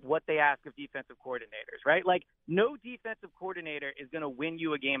reshape what they ask of defensive coordinators, right? Like, no defensive coordinator is going to win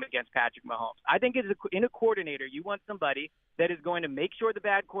you a game against Patrick Mahomes. I think in a coordinator, you want somebody that is going to make sure the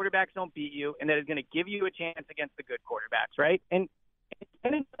bad quarterbacks don't beat you and that is going to give you a chance against the good quarterbacks, right? And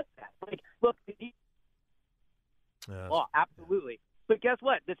it does that. Like, look, well, absolutely. But guess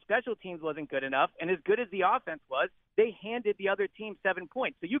what? The special teams wasn't good enough, and as good as the offense was, they handed the other team 7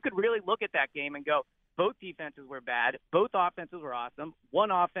 points. So you could really look at that game and go, both defenses were bad. Both offenses were awesome.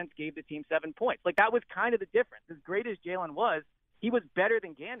 One offense gave the team 7 points. Like, that was kind of the difference. As great as Jalen was, he was better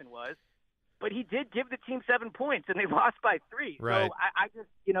than Gannon was, but he did give the team 7 points, and they lost by 3. Right. So I just,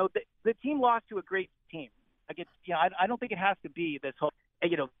 the team lost to a great team. Like, it's, I don't think it has to be this whole,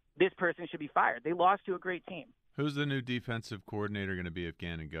 this person should be fired. They lost to a great team. Who's the new defensive coordinator going to be if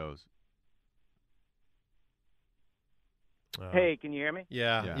Gannon goes? Hey, can you hear me?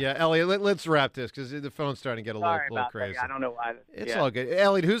 Yeah. Elliot, let's wrap this because the phone's starting to get a little crazy. I don't know why. It's all good.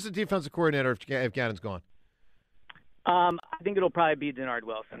 Elliot, who's the defensive coordinator if Gannon's gone? I think it'll probably be Denard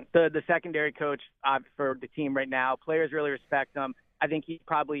Wilson, the secondary coach for the team right now. Players really respect him. I think he's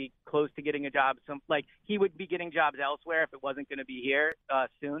probably close to getting a job. He would be getting jobs elsewhere if it wasn't going to be here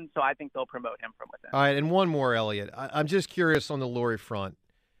soon. So I think they'll promote him from within. All right, and one more, Elliot. I'm just curious on the Lurie front.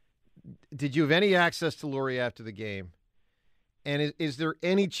 Did you have any access to Lurie after the game? And is there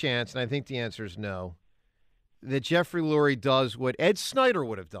any chance, and I think the answer is no, that Jeffrey Lurie does what Ed Snyder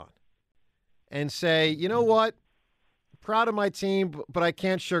would have done and say, you know what, proud of my team, but I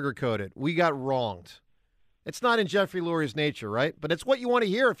can't sugarcoat it. We got wronged. It's not in Jeffrey Lurie's nature, right? But it's what you want to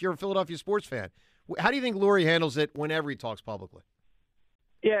hear if you're a Philadelphia sports fan. How do you think Lurie handles it whenever he talks publicly?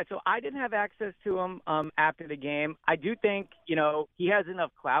 Yeah, so I didn't have access to him after the game. I do think, he has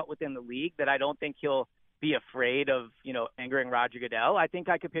enough clout within the league that I don't think he'll be afraid of, angering Roger Goodell. I think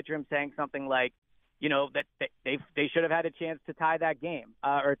I could picture him saying something like, that they should have had a chance to tie that game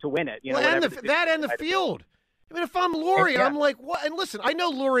or to win it. And the field. I mean, if I'm Lurie, I'm like, what? And listen, I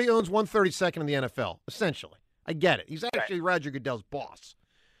know Lurie owns 132nd in the NFL, essentially. I get it. He's actually Roger Goodell's boss.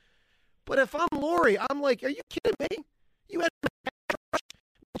 But if I'm Lurie, I'm like, are you kidding me? You had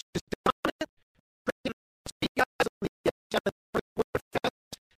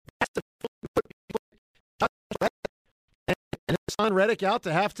and Hassan Reddick out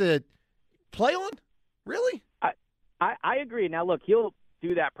to have to play on? Really? I agree. Now, look, he'll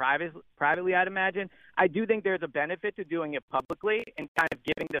do that privately, I'd imagine. I do think there's a benefit to doing it publicly and kind of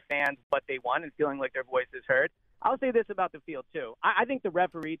giving the fans what they want and feeling like their voice is heard. I'll say this about the field, too. I think the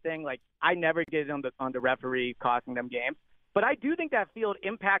referee thing, I never get on the referee costing them games. But I do think that field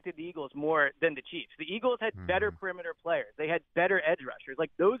impacted the Eagles more than the Chiefs. The Eagles had better perimeter players. They had better edge rushers.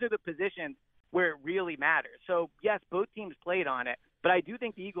 Those are the positions where it really matters. So, yes, both teams played on it, but I do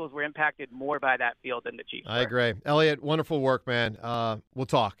think the Eagles were impacted more by that field than the Chiefs were. I agree. Elliot, wonderful work, man. We'll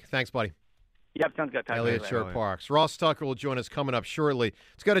talk. Thanks, buddy. Yep, sounds good. Elliot Shore-Parks. Ross Tucker will join us coming up shortly.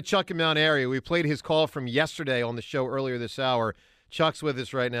 Let's go to Chuck in Mount Airy. We played his call from yesterday on the show earlier this hour. Chuck's with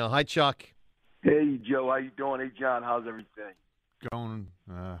us right now. Hi, Chuck. Hey, Joe. How you doing? Hey, John. How's everything? Going.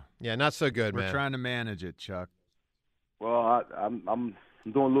 Yeah, not so good, man. We're trying to manage it, Chuck. Well, I'm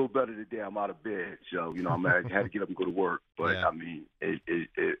doing a little better today. I'm out of bed, so I had to get up and go to work. But yeah. I mean,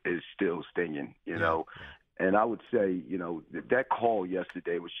 it's still stinging, know. And I would say, that call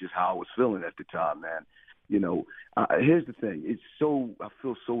yesterday was just how I was feeling at the time, man. Here's the thing: I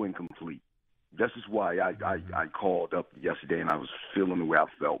feel so incomplete. This is why I called up yesterday, and I was feeling the way I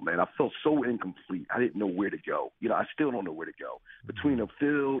felt, man. I felt so incomplete. I didn't know where to go. I still don't know where to go. Between the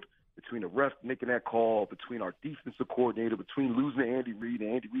field, between the ref making that call, between our defensive coordinator, between losing to Andy Reid,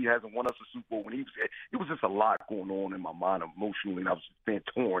 and Andy Reid hasn't won us a Super Bowl when he was there. It was just a lot going on in my mind emotionally, and I was just being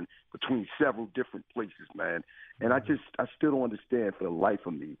torn between several different places, man. And I still don't understand for the life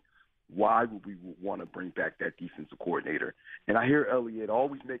of me why would we want to bring back that defensive coordinator. And I hear Elliott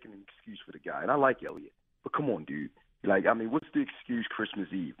always making an excuse for the guy, and I like Elliott, but come on, dude. What's the excuse Christmas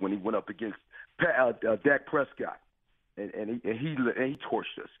Eve when he went up against Dak Prescott and he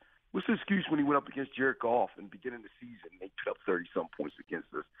torched us? What's the excuse when he went up against Jared Goff in the beginning of the season and they put up 30-some points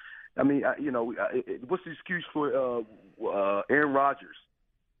against us? I mean, what's the excuse for Aaron Rodgers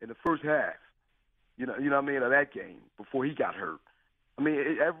in the first half? You know what I mean, of that game before he got hurt. I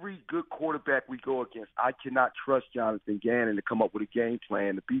mean, every good quarterback we go against, I cannot trust Jonathan Gannon to come up with a game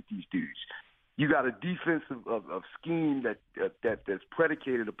plan to beat these dudes. You got a defense of scheme that's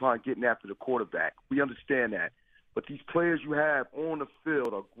predicated upon getting after the quarterback. We understand that. But these players you have on the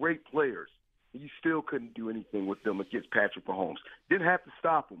field are great players. And you still couldn't do anything with them against Patrick Mahomes. Didn't have to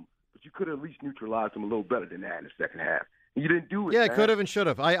stop him, but you could have at least neutralized him a little better than that in the second half. And you didn't do it. Yeah, man. could have and should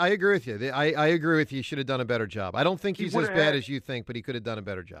have. I agree with you. I agree with you. He should have done a better job. I don't think he's as bad as you think, but he could have done a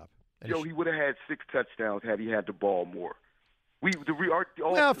better job. He would have had 6 touchdowns had he had the ball more.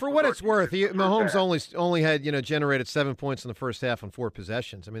 Well, for what it's worth, Mahomes only had generated 7 points in the first half on 4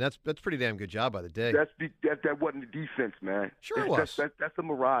 possessions. I mean, that's pretty damn good job by the day. That wasn't the defense, man. Sure it was. That's a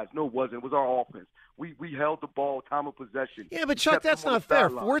mirage. No, it wasn't. It was our offense. We held the ball, time of possession. Yeah, but Chuck, that's not fair.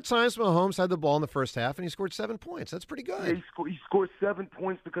 4 times Mahomes had the ball in the first half, and he scored 7 points. That's pretty good. Yeah, he scored 7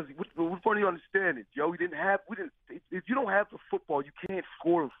 points because which part do you understand it, Joe? If you don't have the football, you can't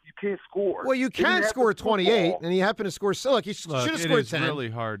score. You can't score. Well, you can score 28, and he happened to score. So, he should have scored 10. It's really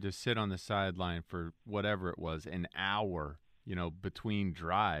hard to sit on the sideline for whatever it was, an hour, between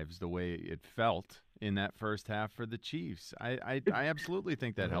drives, the way it felt in that first half for the Chiefs. I absolutely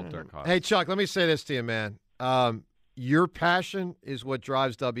think that helped our cause. Hey, Chuck, let me say this to you, man. Your passion is what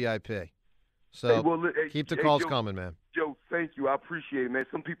drives WIP. So keep the calls coming, man. Joe, thank you. I appreciate it, man.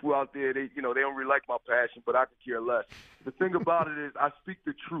 Some people out there, they don't really like my passion, but I could care less. The thing about it is I speak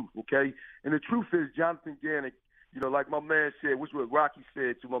the truth, okay? And the truth is Jonathan Gannon, like my man said, which what Rocky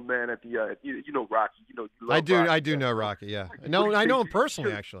said to my man at the, Rocky. You love Rocky. I do know Rocky, yeah. No, I know him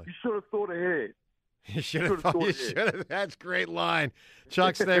personally, actually. You should have thought ahead. You should have. That's a great line.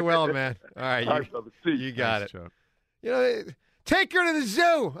 Chuck, stay well, man. All right, you got it. Chuck. Take her to the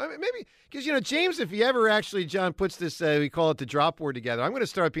zoo. I mean, maybe because James, if he ever actually John puts this, we call it the drop board together. I'm going to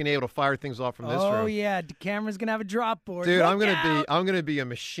start being able to fire things off from this room. Oh yeah, Cameron's going to have a drop board. Dude, I'm going to be a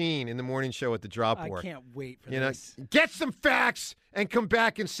machine in the morning show with the drop board. I can't wait for this. Get some facts and come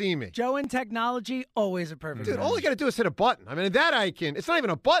back and see me. Joe and technology, always a perfect. Dude, all I got to do is hit a button. I mean, that I can. It's not even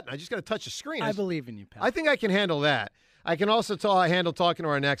a button. I just got to touch the screen. I believe in you, pal. I think I can handle that. I can also handle talking to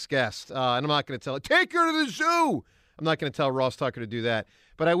our next guest, and I'm not going to tell her, take her to the zoo. I'm not going to tell Ross Tucker to do that.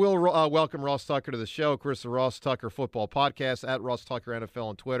 But I will welcome Ross Tucker to the show. Of course, the Ross Tucker Football Podcast, at Ross Tucker NFL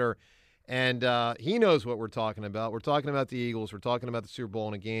on Twitter. And he knows what we're talking about. We're talking about the Eagles. We're talking about the Super Bowl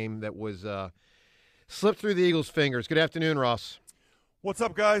in a game that was slipped through the Eagles' fingers. Good afternoon, Ross. What's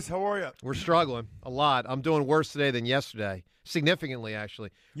up, guys? How are you? We're struggling a lot. I'm doing worse today than yesterday, significantly, actually.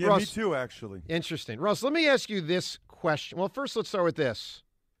 Yeah, Ross, me too, actually. Interesting. Ross, let me ask you this question. Well, first, let's start with this.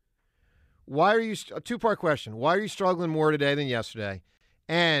 Why are you a two-part question? Why are you struggling more today than yesterday?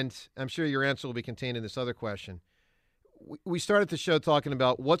 And I'm sure your answer will be contained in this other question. We started the show talking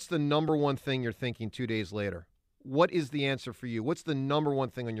about what's the number one thing you're thinking 2 days later. What is the answer for you? What's the number one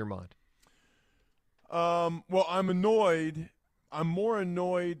thing on your mind? Well, I'm annoyed. I'm more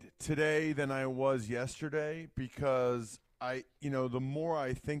annoyed today than I was yesterday because the more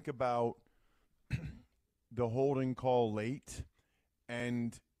I think about the holding call late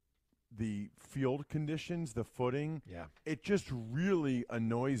and the field conditions, the footing, it just really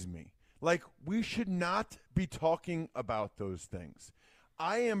annoys me. Like, we should not be talking about those things.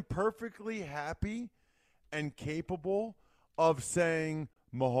 I am perfectly happy and capable of saying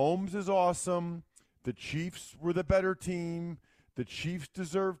Mahomes is awesome, the Chiefs were the better team, the Chiefs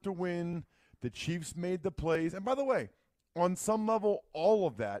deserve to win, the Chiefs made the plays. And by the way, on some level, all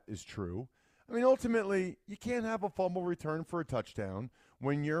of that is true. I mean, ultimately, you can't have a fumble return for a touchdown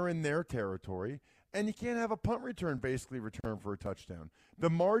when you're in their territory, and you can't have a punt return basically return for a touchdown.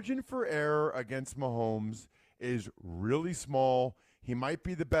 The margin for error against Mahomes is really small. He might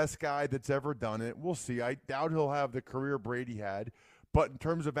be the best guy that's ever done it. We'll see. I doubt he'll have the career Brady had, but in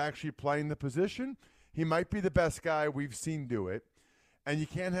terms of actually playing the position, he might be the best guy we've seen do it, and you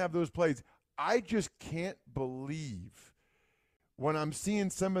can't have those plays. I just can't believe when I'm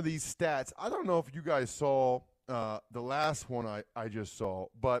seeing some of these stats. I don't know if you guys saw the last one I just saw,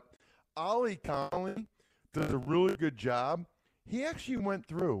 but Ollie Conley does a really good job. He actually went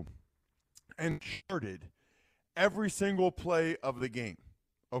through and charted every single play of the game,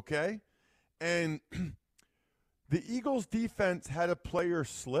 okay? And the Eagles' defense had a player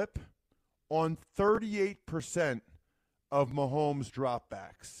slip on 38% of Mahomes'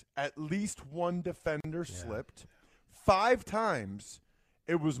 dropbacks. At least one defender slipped. 5 times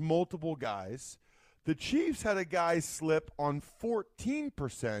it was multiple guys. The Chiefs had a guy slip on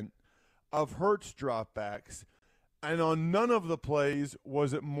 14% of Hurts dropbacks. And on none of the plays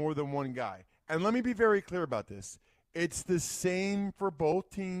was it more than one guy. And let me be very clear about this. It's the same for both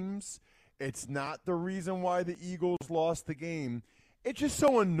teams. It's not the reason why the Eagles lost the game. It's just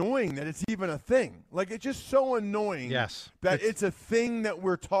so annoying that it's even a thing. Like, it's just so annoying that it's a thing that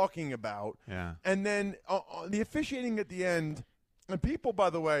we're talking about. Yeah. And then the officiating at the end, and people, by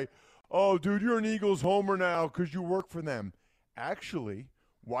the way, oh, dude, you're an Eagles homer now because you work for them. Actually,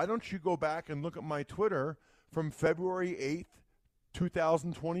 why don't you go back and look at my Twitter from February 8th,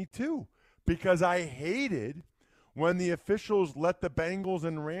 2022? Because I hated when the officials let the Bengals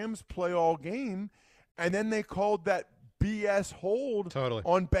and Rams play all game, and then they called that BS hold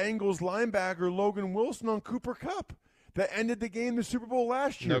on Bengals linebacker Logan Wilson on Cooper Kupp that ended the game, the Super Bowl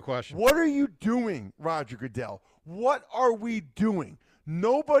last year. No question. What are you doing, Roger Goodell? What are we doing?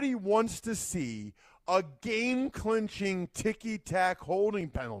 Nobody wants to see a game-clinching ticky-tack holding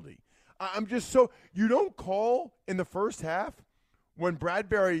penalty. I'm just so – you don't call in the first half when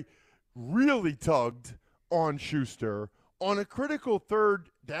Bradbury really tugged on Schuster on a critical third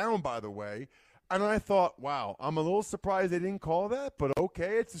down, by the way. And I thought, wow, I'm a little surprised they didn't call that, but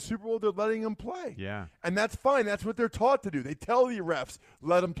okay, it's the Super Bowl. They're letting him play. Yeah. And that's fine. That's what they're taught to do. They tell the refs,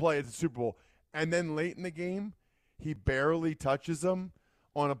 let him play. It's the Super Bowl. And then late in the game, he barely touches them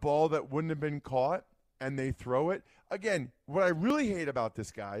on a ball that wouldn't have been caught, and they throw it. Again, what I really hate about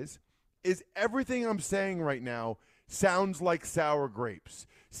this, guys, is everything I'm saying right now sounds like sour grapes.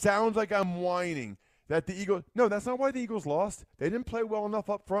 Sounds like I'm whining that the Eagles – no, that's not why the Eagles lost. They didn't play well enough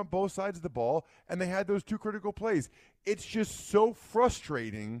up front, both sides of the ball, and they had those two critical plays. It's just so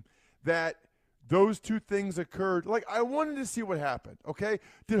frustrating that those two things occurred. Like, I wanted to see what happened, okay?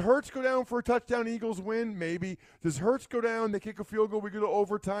 Did Hurts go down for a touchdown, Eagles win? Maybe. Does Hurts go down, they kick a field goal, we go to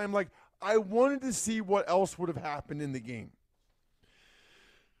overtime? Like, I wanted to see what else would have happened in the game.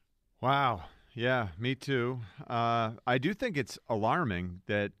 Wow. Yeah, me too. I do think it's alarming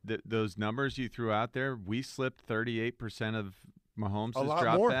that those numbers you threw out there, we slipped 38% of Mahomes'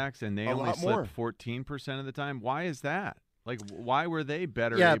 dropbacks, and they only slipped 14% of the time. Why is that? Like, why were they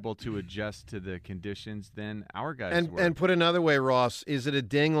better able to adjust to the conditions than our guys were? And put another way, Ross, is it a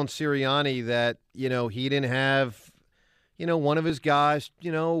ding on Sirianni that, he didn't have – one of his guys,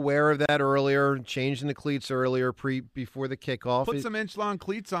 aware of that earlier, changing the cleats earlier before the kickoff. Put some inch-long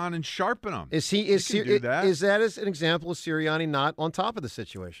cleats on and sharpen them. Is that as an example of Sirianni not on top of the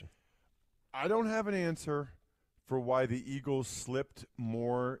situation? I don't have an answer for why the Eagles slipped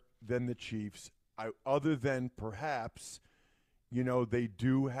more than the Chiefs, other than perhaps, they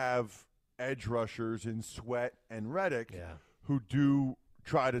do have edge rushers in Sweat and Reddick who do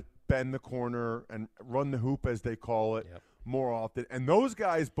try to bend the corner and run the hoop, as they call it, more often. And those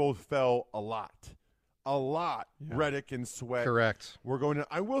guys both fell a lot. Yeah. Reddick and Sweat. Correct. We're going to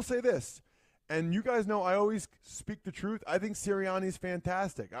 – I will say this, and you guys know I always speak the truth. I think Sirianni's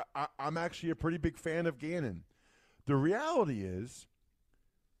fantastic. I'm actually a pretty big fan of Gannon. The reality is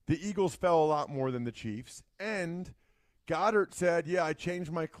the Eagles fell a lot more than the Chiefs, and Goddard said, I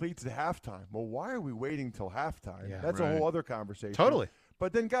changed my cleats at halftime. Well, why are we waiting till halftime? Yeah, That's a whole other conversation. Totally.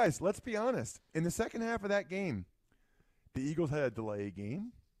 But then, guys, let's be honest. In the second half of that game, the Eagles had a delay of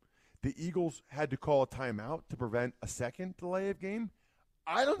game. The Eagles had to call a timeout to prevent a second delay of game.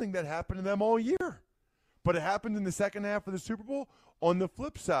 I don't think that happened to them all year. But it happened in the second half of the Super Bowl. On the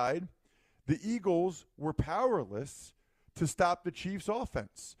flip side, the Eagles were powerless to stop the Chiefs'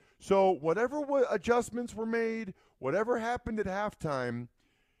 offense. So whatever adjustments were made, whatever happened at halftime,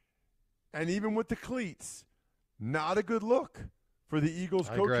 and even with the cleats, not a good look for the Eagles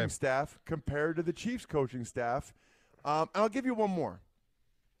coaching staff compared to the Chiefs coaching staff. And I'll give you one more.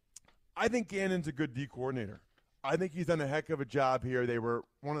 I think Gannon's a good D coordinator. I think he's done a heck of a job here. They were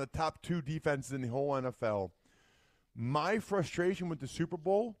one of the top two defenses in the whole NFL. My frustration with the Super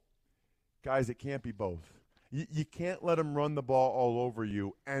Bowl, guys, it can't be both. You can't let them run the ball all over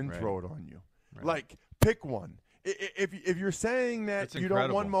you and throw it on you. Right. Like, pick one. If you're saying that you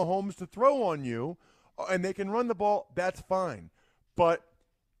don't want Mahomes to throw on you and they can run the ball, that's fine. But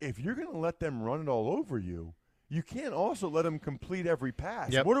if you're going to let them run it all over you, you can't also let them complete every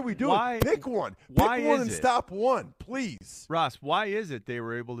pass. Yep. What are we doing? Pick one. Pick one and stop one, please. Ross, why is it they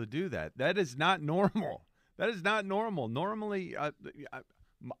were able to do that? That is not normal. That is not normal. Normally,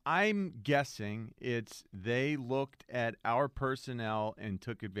 I'm guessing it's they looked at our personnel and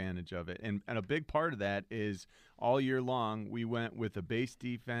took advantage of it. And a big part of that is all year long we went with a base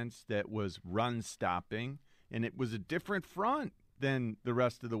defense that was run stopping, and it was a different front than the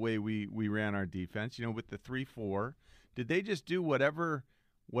rest of the way we ran our defense, with the 3-4. Did they just do whatever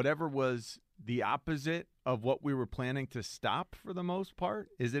was the opposite of what we were planning to stop for the most part?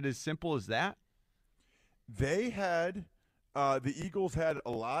 Is it as simple as that? they had the Eagles had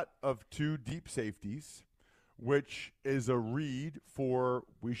a lot of 2 deep safeties, which is a read for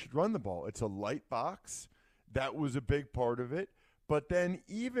we should run the ball. It's a light box. That was a big part of it. But then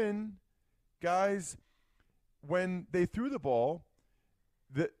even guys, when they threw the ball,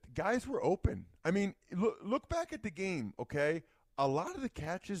 the guys were open. I mean, look back at the game, okay? A lot of the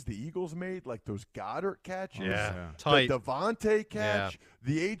catches the Eagles made, like those Goddard catches, Tight. the Devontae catch,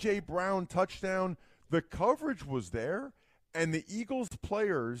 the A.J. Brown touchdown, the coverage was there, and the Eagles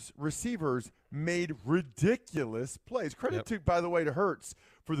players, receivers, made ridiculous plays. Credit to, by the way, to Hurts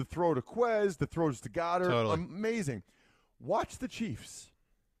for the throw to Quez, the throws to Goddard. Totally. Amazing. Watch the Chiefs.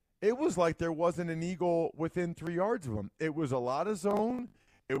 It was like there wasn't an Eagle within 3 yards of them. It was a lot of zone.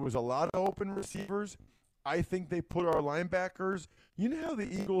 It was a lot of open receivers. I think they put our linebackers. You know how the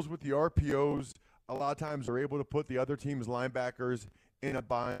Eagles with the RPOs a lot of times are able to put the other team's linebackers in a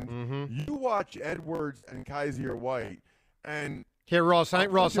bind? Mm-hmm. You watch Edwards and Kaiser White, and here, Ross, hang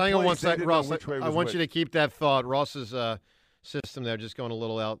on one second. Ross, I want you to keep that thought. Ross's system there just going a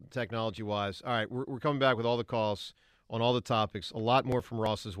little out technology-wise. All right, we're coming back with all the calls on all the topics. A lot more from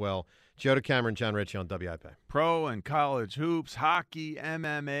Ross as well. Joe DeCamara, John Ritchie on WIP. Pro and college hoops, hockey,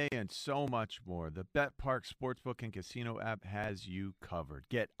 MMA, and so much more. The BetPark Sportsbook and Casino app has you covered.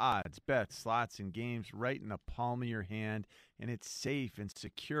 Get odds, bets, slots, and games right in the palm of your hand, and it's safe and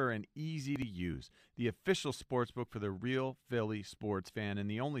secure and easy to use. The official sportsbook for the real Philly sports fan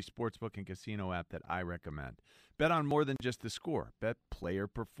and the only sportsbook and casino app that I recommend. Bet on more than just the score. Bet player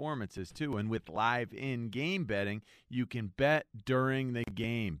performances, too. And with live in-game betting, you can bet during the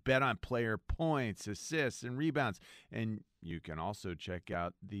game. Bet on player points, assists, and rebounds. And you can also check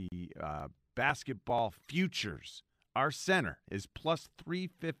out the basketball futures. Our center is plus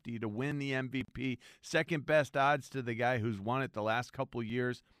 350 to win the MVP. Second best odds to the guy who's won it the last couple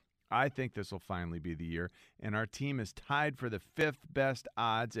years. I think this will finally be the year. And our team is tied for the 5th best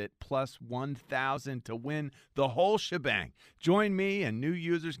odds at plus 1,000 to win the whole shebang. Join me, and new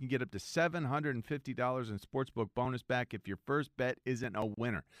users can get up to $750 in Sportsbook bonus back if your first bet isn't a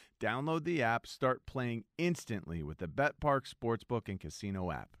winner. Download the app. Start playing instantly with the BetPark Sportsbook and Casino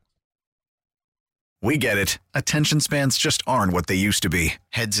app. We get it. Attention spans just aren't what they used to be.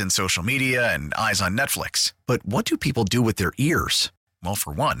 Heads in social media and eyes on Netflix. But what do people do with their ears? Well,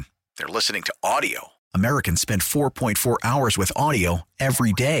 for one, they're listening to audio. Americans spend 4.4 hours with audio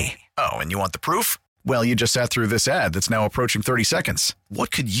every day. Oh, and you want the proof? Well, you just sat through this ad that's now approaching 30 seconds. What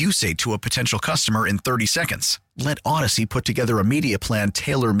could you say to a potential customer in 30 seconds? Let Odyssey put together a media plan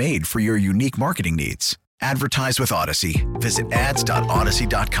tailor-made for your unique marketing needs. Advertise with Odyssey. Visit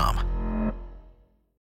ads.odyssey.com.